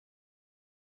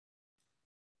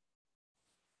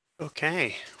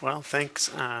Okay, well, thanks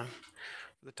for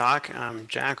the talk.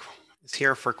 Jack is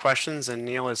here for questions and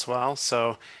Neel as well.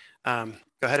 So go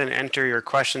ahead and enter your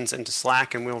questions into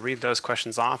Slack and we'll read those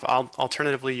questions off.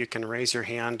 Alternatively, you can raise your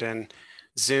hand in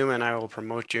Zoom and I will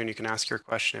promote you and you can ask your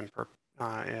question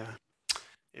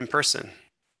in person.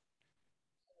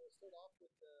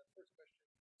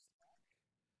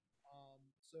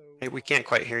 Hey, we can't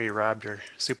quite hear you, Rob. You're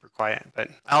super quiet, but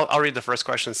I'll read the first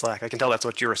question in Slack. I can tell that's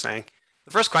what you were saying.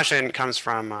 The first question comes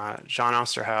from John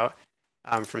Osterhout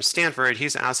from Stanford.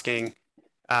 He's asking,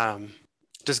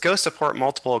 does Ghost support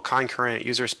multiple concurrent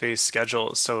user space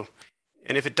schedules? So,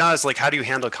 and if it does, like, how do you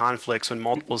handle conflicts when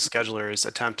multiple schedulers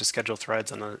attempt to schedule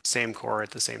threads on the same core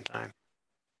at the same time?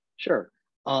 Sure.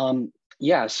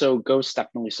 Yeah, so Ghost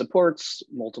definitely supports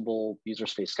multiple user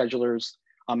space schedulers,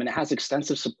 and it has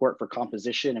extensive support for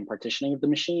composition and partitioning of the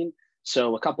machine.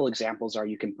 So a couple examples are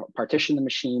you can partition the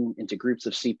machine into groups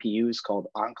of CPUs called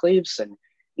enclaves, and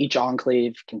each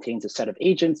enclave contains a set of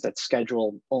agents that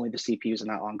schedule only the CPUs in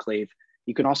that enclave.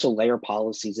 You can also layer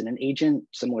policies in an agent,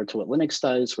 similar to what Linux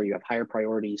does, where you have higher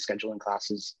priority scheduling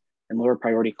classes and lower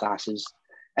priority classes.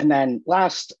 And then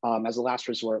last, as a last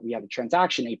resort, we have a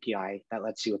transaction API that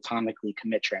lets you atomically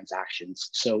commit transactions.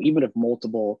 So even if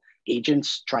multiple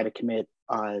agents try to commit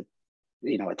a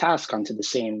task onto the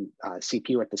same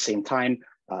CPU at the same time,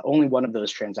 only one of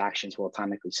those transactions will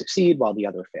atomically succeed while the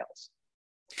other fails.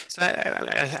 So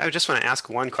I just want to ask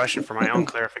one question for my own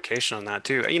clarification on that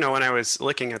too. You know, when I was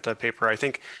looking at the paper, I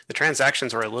think the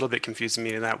transactions were a little bit confusing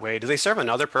me in that way. Do they serve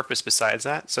another purpose besides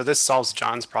that? So this solves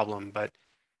John's problem, but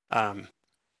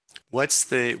what's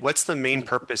the main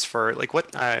purpose for, like,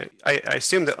 what I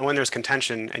assume that when there's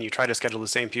contention and you try to schedule the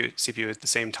same CPU at the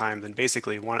same time, then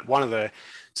basically one of the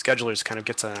schedulers kind of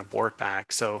gets an abort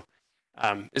back. So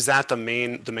is that the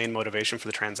main motivation for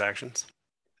the transactions?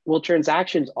 Well,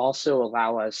 transactions also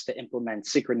allow us to implement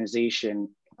synchronization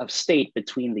of state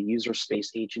between the user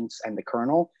space agents and the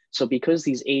kernel. So because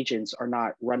these agents are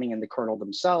not running in the kernel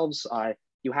themselves,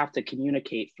 you have to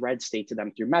communicate thread state to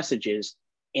them through messages.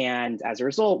 And as a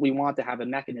result, we want to have a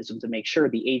mechanism to make sure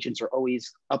the agents are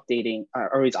always updating,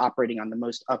 always operating on the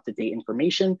most up-to-date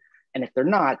information. And if they're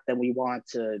not, then we want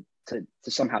to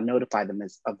somehow notify them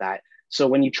of that. So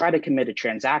when you try to commit a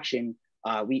transaction,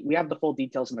 we have the full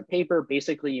details in the paper.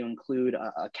 Basically, you include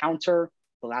a counter,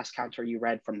 the last counter you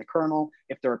read from the kernel.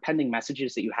 If there are pending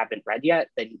messages that you haven't read yet,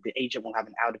 then the agent will have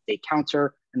an out-of-date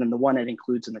counter. And then the one it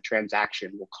includes in the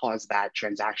transaction will cause that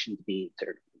transaction to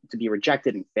be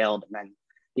rejected and failed. And then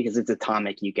because it's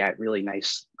atomic, you get really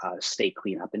nice state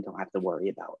cleanup and don't have to worry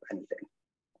about anything.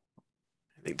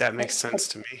 I think that makes sense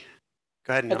to me.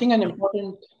 Go ahead. I think an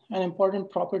important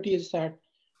property is that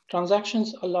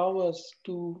transactions allow us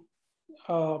to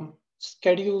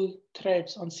schedule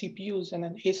threads on CPUs in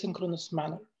an asynchronous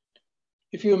manner.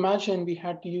 If you imagine we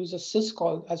had to use a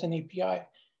syscall as an API,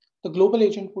 the global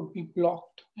agent would be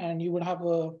blocked and you would have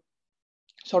a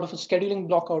sort of a scheduling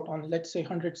blockout on, let's say,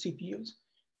 100 CPUs.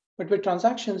 But with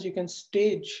transactions, you can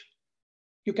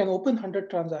open 100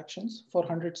 transactions for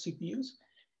 100 CPUs,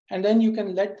 and then you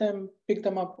can let them pick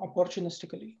them up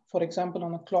opportunistically, for example,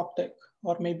 on a clock tick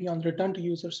or maybe on return to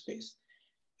user space.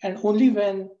 And only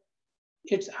when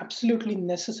it's absolutely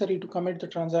necessary to commit the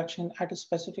transaction at a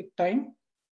specific time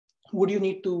would you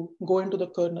need to go into the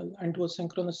kernel and do a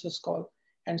synchronous syscall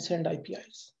and send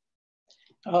IPIs.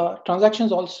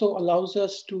 Transactions also allows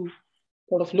us to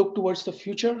sort of look towards the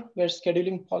future where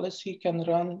scheduling policy can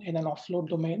run in an offload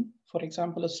domain, for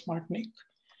example, a smart NIC.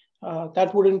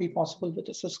 That wouldn't be possible with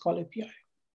a syscall API.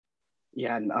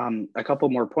 Yeah, and a couple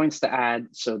more points to add.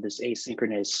 So this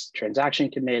asynchronous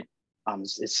transaction commit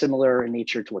is similar in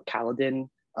nature to what Kaladin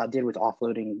did with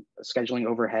offloading scheduling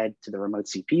overhead to the remote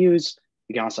CPUs.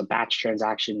 You can also batch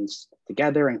transactions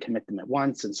together and commit them at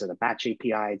once instead of batch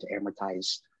API to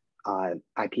amortize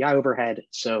IPI overhead.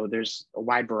 So there's a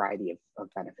wide variety of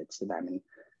benefits to them. And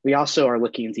we also are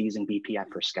looking into using BPF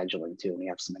for scheduling too. And we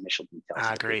have some initial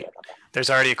details. Great.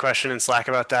 There's already a question in Slack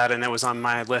about that, and it was on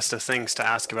my list of things to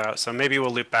ask about. So maybe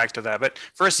we'll loop back to that. But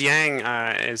first, Yang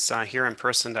is here in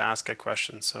person to ask a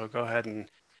question. So go ahead and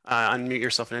unmute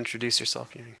yourself and introduce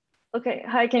yourself, Yang. Okay.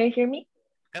 Hi, can you hear me?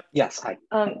 Yep. Yes. Hi.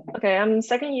 Okay, I'm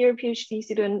second year PhD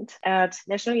student at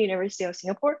National University of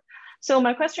Singapore. So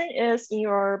my question is, in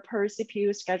your per CPU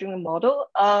scheduling model,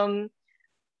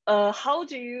 how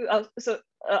do you,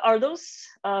 are those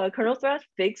kernel threads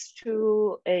fixed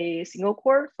to a single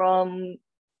core from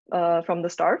the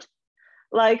start?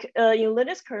 Like in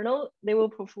Linux kernel, they will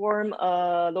perform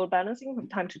load balancing from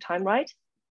time to time, right?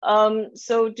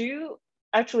 So do you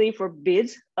actually forbid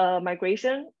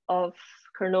migration of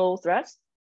kernel threads?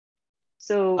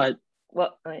 So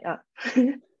Well, yeah.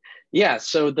 Yeah,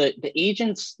 so the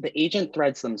agent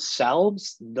threads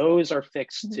themselves, those are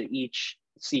fixed to each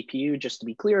CPU, just to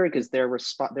be clear, because they're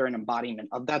an embodiment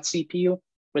of that CPU.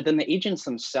 But then the agents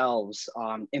themselves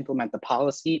implement the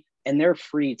policy, and they're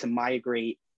free to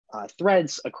migrate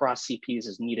threads across CPUs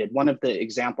as needed. One of the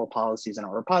example policies in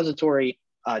our repository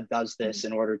does this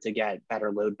in order to get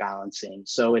better load balancing.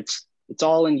 So it's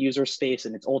all in user space,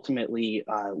 and it's ultimately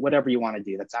whatever you want to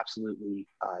do. That's absolutely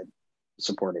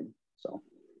supported. So.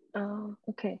 Oh,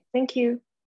 okay. Thank you.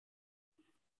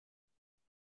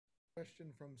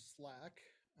 Question from Slack.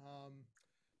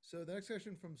 So the next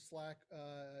question from Slack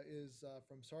is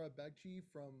from Sarah Bagchi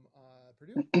from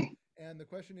Purdue. And the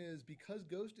question is, because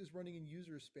Ghost is running in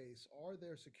user space, are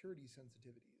there security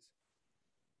sensitivities?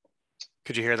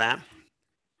 Could you hear that?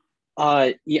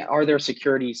 Yeah, are there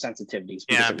security sensitivities?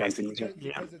 Yeah, Because it's in user space,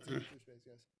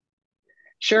 yes.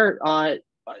 Sure.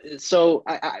 So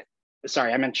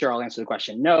sorry, I meant sure I'll answer the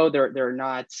question. No, there are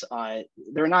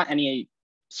not any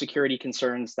security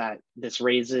concerns that this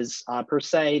raises per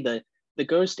se. The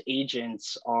Ghost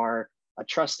agents are a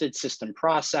trusted system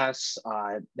process.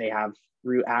 They have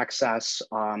root access.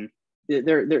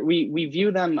 We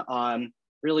view them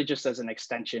really just as an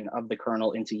extension of the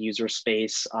kernel into user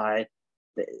space.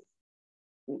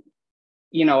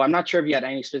 You know, I'm not sure if you had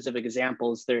any specific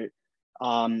examples there.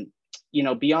 You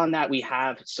know, beyond that, we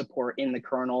have support in the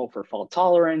kernel for fault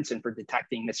tolerance and for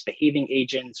detecting misbehaving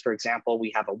agents. For example,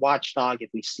 we have a watchdog. If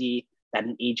we see that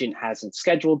an agent hasn't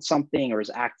scheduled something or is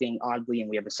acting oddly, and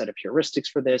we have a set of heuristics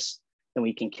for this, then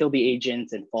we can kill the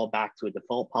agent and fall back to a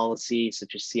default policy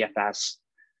such as CFS.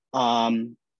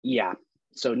 Yeah.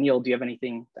 So Neel, do you have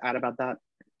anything to add about that?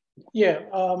 Yeah.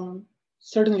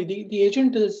 Certainly, the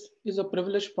agent is a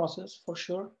privileged process for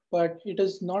sure, but it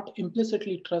is not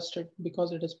implicitly trusted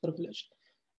because it is privileged.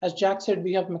 As Jack said,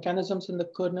 we have mechanisms in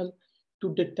the kernel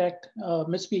to detect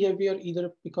misbehavior,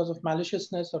 either because of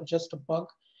maliciousness or just a bug.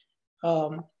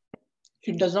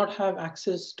 It does not have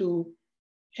access to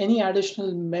any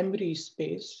additional memory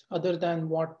space other than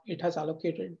what it has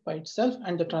allocated by itself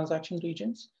and the transaction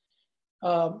regions.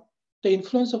 The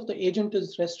influence of the agent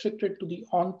is restricted to the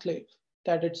enclave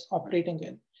that it's operating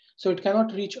in. So it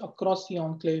cannot reach across the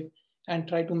enclave and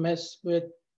try to mess with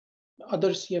other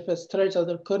CFS threads,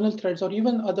 other kernel threads, or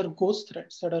even other ghost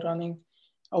threads that are running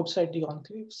outside the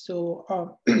enclave. So,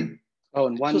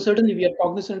 so certainly we are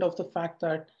cognizant of the fact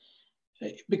that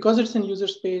because it's in user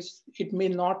space, it may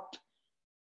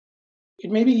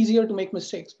be easier to make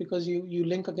mistakes because you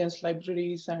link against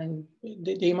libraries and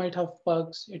they might have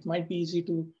bugs. It might be easy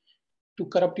to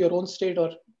corrupt your own state or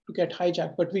to get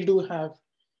hijacked, but we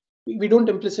don't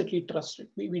implicitly trust it.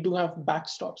 We do have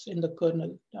backstops in the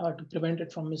kernel to prevent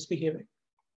it from misbehaving.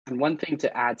 And one thing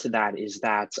to add to that is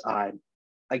that,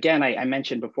 again, I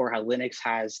mentioned before how Linux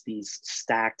has these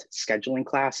stacked scheduling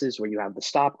classes where you have the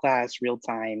stop class,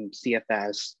 real-time,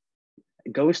 CFS.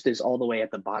 Ghost is all the way at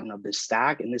the bottom of this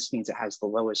stack, and this means it has the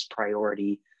lowest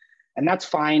priority. And that's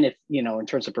fine if, you know, in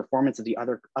terms of performance of the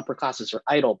other upper classes are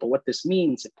idle. But what this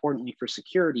means, importantly for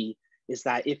security, is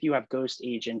that if you have Ghost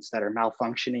agents that are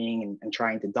malfunctioning and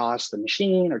trying to DOS the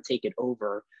machine or take it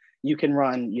over, you can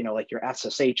run, you know, like your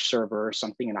SSH server or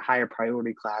something in a higher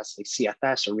priority class like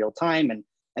CFS or real time,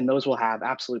 and those will have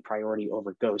absolute priority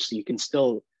over Ghost. So you can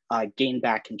still gain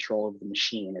back control of the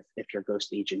machine if your Ghost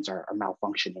agents are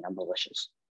malfunctioning or malicious.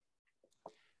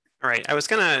 All right, I was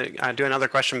gonna do another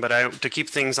question, but to keep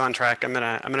things on track, I'm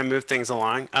gonna move things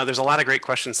along. There's a lot of great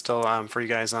questions still for you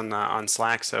guys on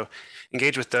Slack, so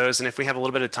engage with those. And if we have a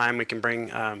little bit of time, we can bring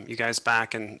you guys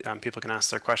back and people can ask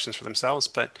their questions for themselves.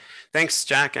 But thanks,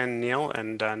 Jack and Neel.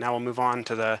 And now we'll move on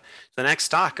to the next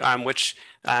talk, which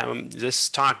this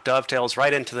talk dovetails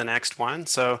right into the next one.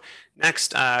 So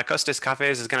next, Kostas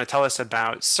Kafes is going to tell us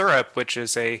about Syrup, which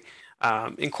is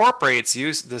incorporates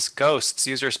this Ghost's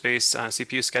user space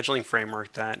CPU scheduling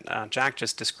framework that Jack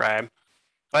just described.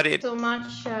 But Thank you so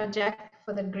much, Jack,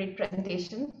 for that great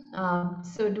presentation.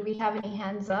 So do we have any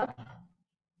hands up?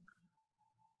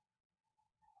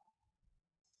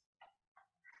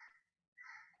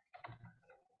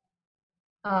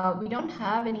 We don't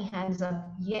have any hands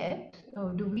up yet,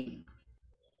 do we?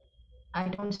 I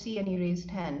don't see any raised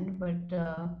hand, but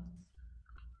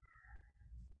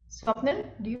Swapnil,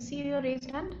 do you see your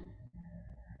raised hand?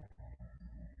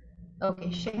 Okay,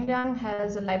 Shengdang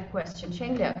has a live question.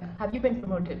 Shengdang, have you been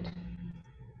promoted?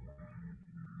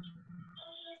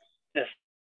 Yes.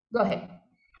 Go ahead.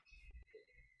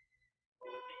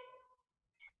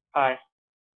 Hi.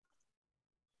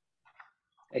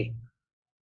 Hey.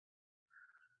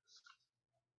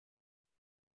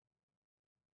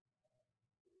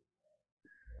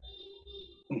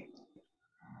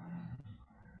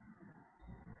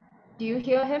 Do you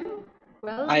hear him?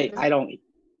 Well, I don't.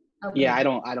 Okay. Yeah, I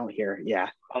don't hear. Yeah.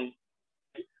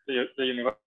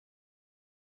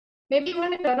 Maybe you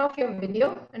want to turn off your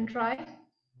video and try.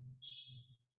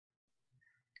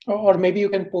 Or maybe you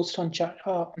can post on chat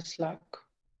on Slack.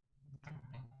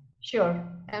 Sure.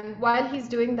 And while he's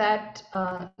doing that,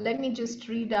 let me just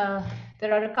read.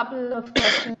 There are a couple of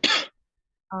questions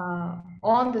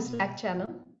on the Slack channel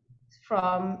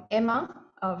from Emma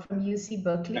from UC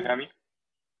Berkeley. Can you hear me?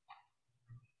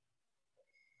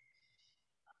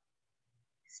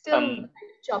 Still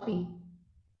choppy.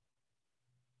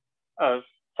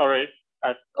 Sorry.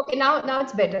 Okay, now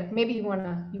it's better. Maybe you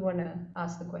wanna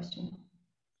ask the question.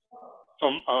 So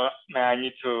may I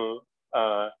need to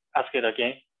ask it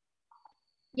again?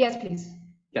 Yes, please.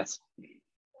 Yes.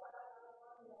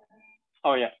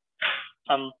 Oh yeah.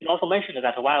 You also mentioned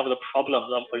that one of the problems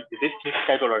of existing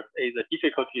schedulers is the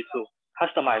difficulty to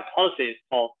customize policies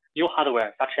for new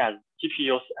hardware such as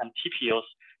GPUs and TPUs.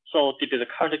 So did the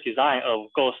current design of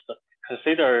Ghost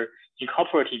consider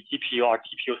incorporating GPU or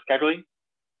TPU scheduling?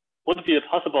 Would it be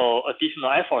possible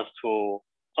additional efforts to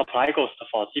apply Ghost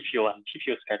for GPU and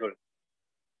TPU scheduling?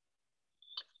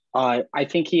 I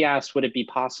think he asked, would it be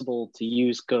possible to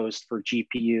use Ghost for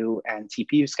GPU and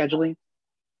TPU scheduling?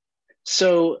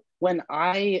 So when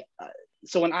I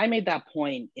made that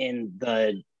point in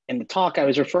the talk, I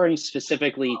was referring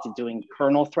specifically to doing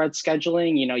kernel thread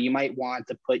scheduling. You know, you might want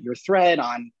to put your thread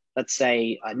on, let's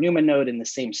say, a NUMA node in the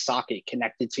same socket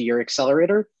connected to your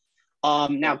accelerator.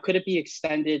 Now, could it be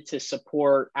extended to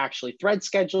support actually thread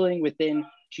scheduling within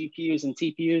GPUs and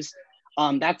TPUs?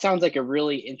 That sounds like a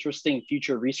really interesting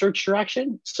future research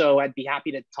direction. So I'd be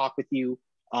happy to talk with you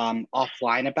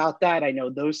offline about that. I know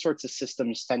those sorts of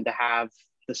systems tend to have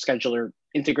the scheduler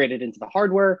integrated into the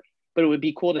hardware, but it would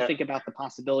be cool to think about the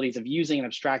possibilities of using an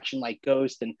abstraction like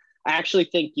Ghost. And I actually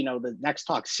think, you know, the next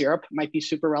talk, Syrup, might be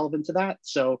super relevant to that.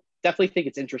 So definitely think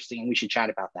it's interesting and we should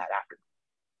chat about that after.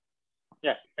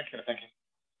 Yeah, thank you.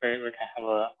 We can have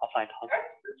a offline talk.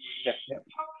 Yes. Yeah.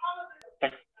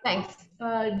 Thanks. Thanks.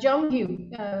 John Yu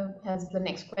has the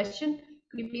next question.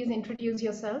 Could you please introduce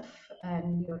yourself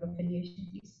and your affiliation,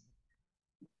 please?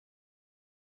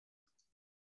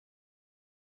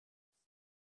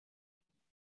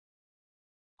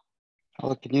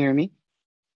 Hello, can you hear me?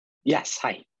 Yes,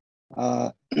 hi.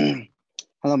 Hello,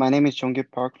 my name is Jonggi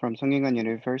Park from Sungkyunkwan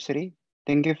University.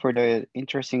 Thank you for the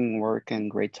interesting work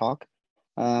and great talk.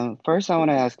 First, I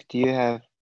want to ask, do you have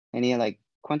any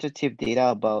quantitative data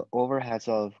about overheads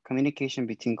of communication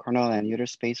between kernel and user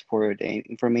space for the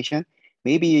information?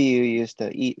 Maybe you use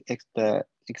the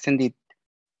extended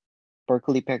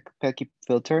Berkeley Pecky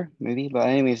filter, maybe. But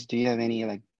anyways, do you have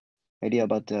any idea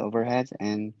about the overheads?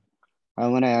 And I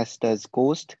want to ask, does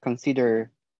Ghost consider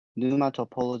NUMA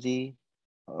topology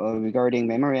regarding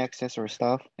memory access or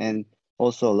stuff, and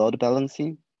also load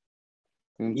balancing?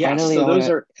 And yeah, finally, so those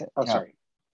are, oh, yeah, sorry.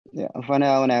 Yeah, finally,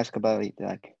 I want to ask about it.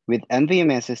 Like with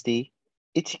NVMe SSD,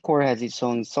 each core has its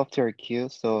own software queue.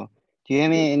 So do you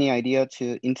have any idea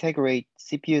to integrate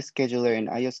CPU scheduler and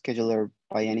IO scheduler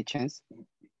by any chance?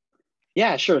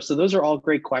 Yeah, sure. So those are all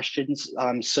great questions.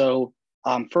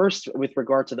 First, with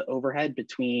regard to the overhead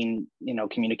between,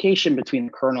 communication between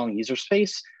the kernel and user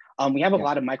space, we have a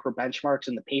lot of micro benchmarks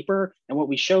in the paper. And what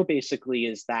we show basically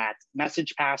is that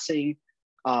message passing,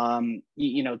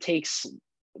 takes,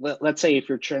 let's say if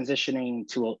you're transitioning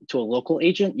to a local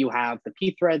agent, you have the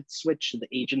P thread switch to the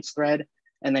agent's thread,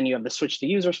 and then you have the switch to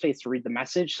user space to read the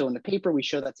message. So in the paper, we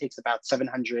show that takes about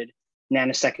 700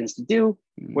 nanoseconds to do.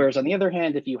 Whereas on the other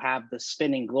hand, if you have the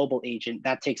spinning global agent,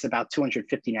 that takes about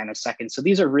 250 nanoseconds. So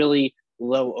these are really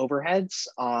low overheads,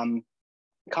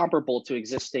 comparable to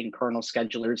existing kernel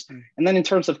schedulers. And then in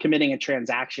terms of committing a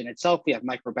transaction itself, we have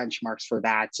micro benchmarks for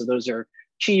that. So those are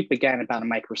cheap, again, about a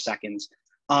microseconds.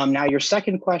 Now your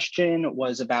second question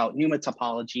was about NUMA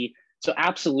topology. So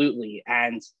absolutely,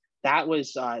 and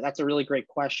that's a really great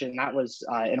question. That was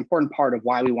an important part of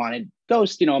why we wanted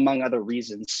Ghost, among other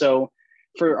reasons. So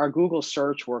for our Google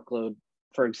search workload,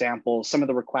 for example, some of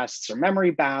the requests are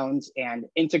memory bound, and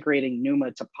integrating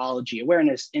NUMA topology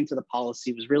awareness into the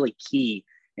policy was really key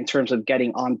in terms of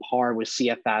getting on par with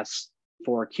CFS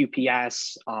for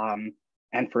QPS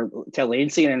and for tail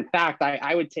latency. And in fact,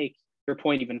 I would take your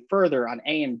point even further. On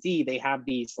AMD, they have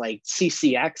these like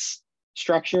CCX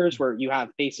structures where you have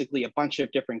basically a bunch of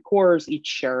different cores, each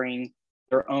sharing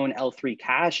their own L3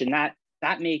 cache. And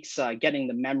that makes getting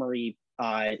the memory,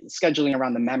 scheduling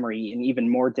around the memory an even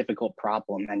more difficult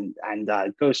problem. And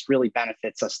Ghost really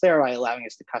benefits us there by allowing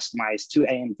us to customize to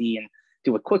AMD and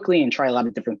do it quickly and try a lot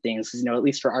of different things. At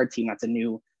least for our team, that's a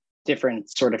new, different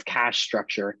sort of cache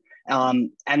structure.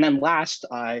 And then last,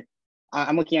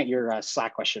 I'm looking at your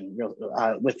Slack question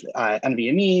with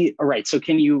NVMe. All right, so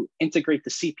can you integrate the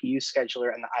CPU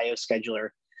scheduler and the IO scheduler?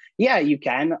 Yeah, you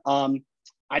can.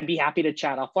 I'd be happy to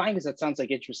chat offline because that sounds like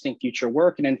interesting future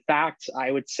work. And in fact,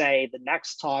 I would say the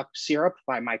next talk, Syrup,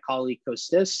 by my colleague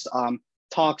Christos,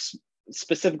 talks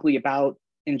specifically about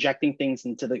injecting things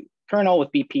into the kernel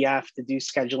with BPF to do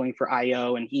scheduling for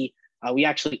IO. And we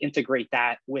actually integrate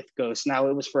that with Ghost. Now,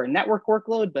 it was for a network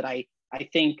workload, but I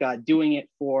think doing it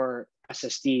for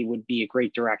SSD would be a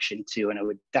great direction too, and it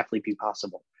would definitely be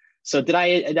possible. So did I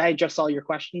address all your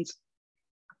questions?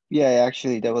 Yeah,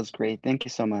 actually, that was great. Thank you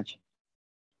so much.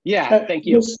 Yeah, thank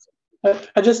you.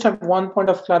 I just have one point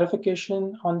of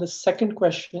clarification on the second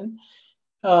question,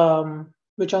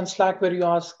 which on Slack where you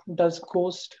ask, does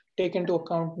Ghost take into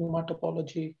account NUMA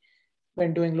topology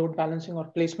when doing load balancing or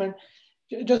placement?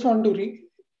 Just want to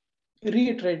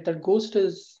reiterate that Ghost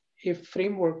is a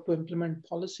framework to implement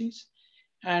policies,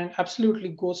 and absolutely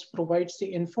Ghost provides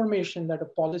the information that a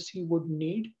policy would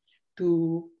need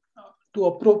to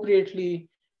appropriately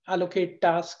allocate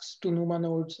tasks to NUMA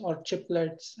nodes or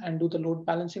chiplets and do the load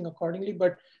balancing accordingly.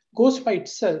 But Ghost by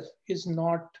itself is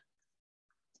not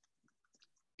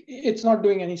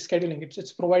doing any scheduling.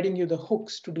 It's providing you the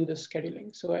hooks to do the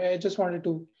scheduling. So I just wanted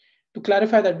to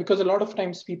clarify that, because a lot of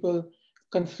times people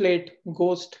conflate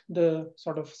Ghost, the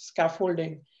sort of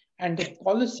scaffolding, and the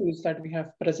policies that we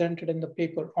have presented in the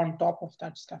paper on top of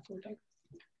that scaffolding.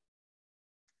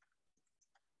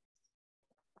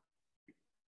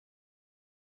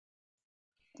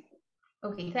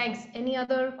 Okay, thanks. Any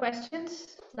other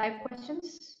questions, live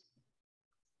questions?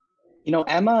 You know,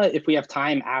 Emma, if we have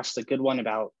time, asked a good one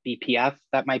about BPF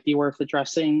that might be worth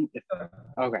addressing.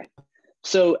 Okay.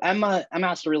 So Emma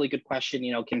asked a really good question.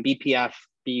 You know, can BPF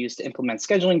be used to implement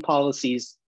scheduling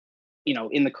policies, you know,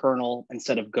 in the kernel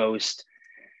instead of Ghost?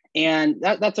 And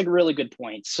that's a really good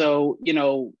point. So, you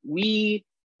know, we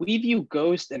view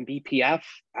Ghost and BPF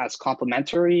as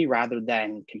complementary rather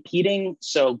than competing.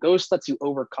 So Ghost lets you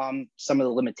overcome some of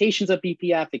the limitations of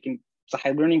BPF. It's a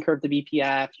high learning curve to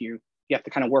BPF. You have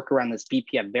to kind of work around this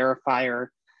BPF verifier.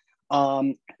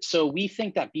 So we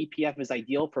think that BPF is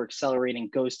ideal for accelerating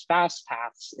Ghost fast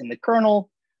paths in the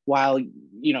kernel, while,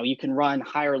 you know, you can run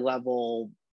higher level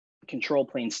control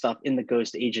plane stuff in the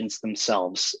Ghost agents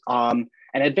themselves. And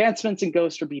advancements in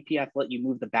Ghost or BPF let you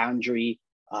move the boundary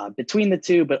between the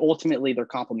two, but ultimately they're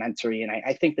complementary. And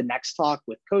I think the next talk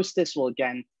with Christos will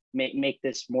again make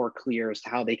this more clear as to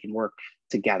how they can work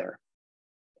together.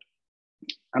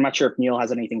 I'm not sure if Neel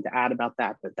has anything to add about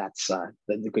that, but that's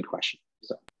the good question.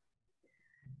 So.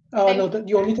 No,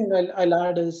 the only thing I'll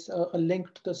add is a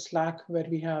link to the Slack where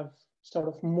we have sort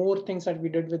of more things that we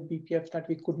did with BPF that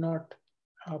we could not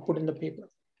put in the paper.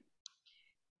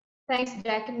 Thanks,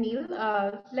 Jack and Neel.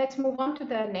 Let's move on to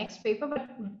the next paper, but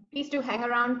please do hang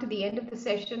around to the end of the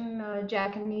session,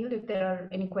 Jack and Neel, if there are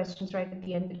any questions right at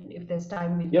the end. If there's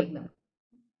time, we'll take them.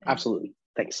 Absolutely.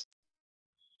 Thanks.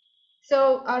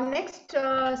 So our next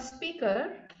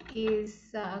speaker is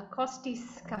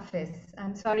Kozyrakis.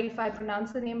 I'm sorry if I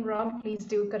pronounce the name wrong. Please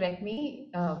do correct me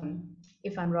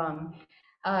if I'm wrong.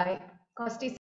 Kozyrakis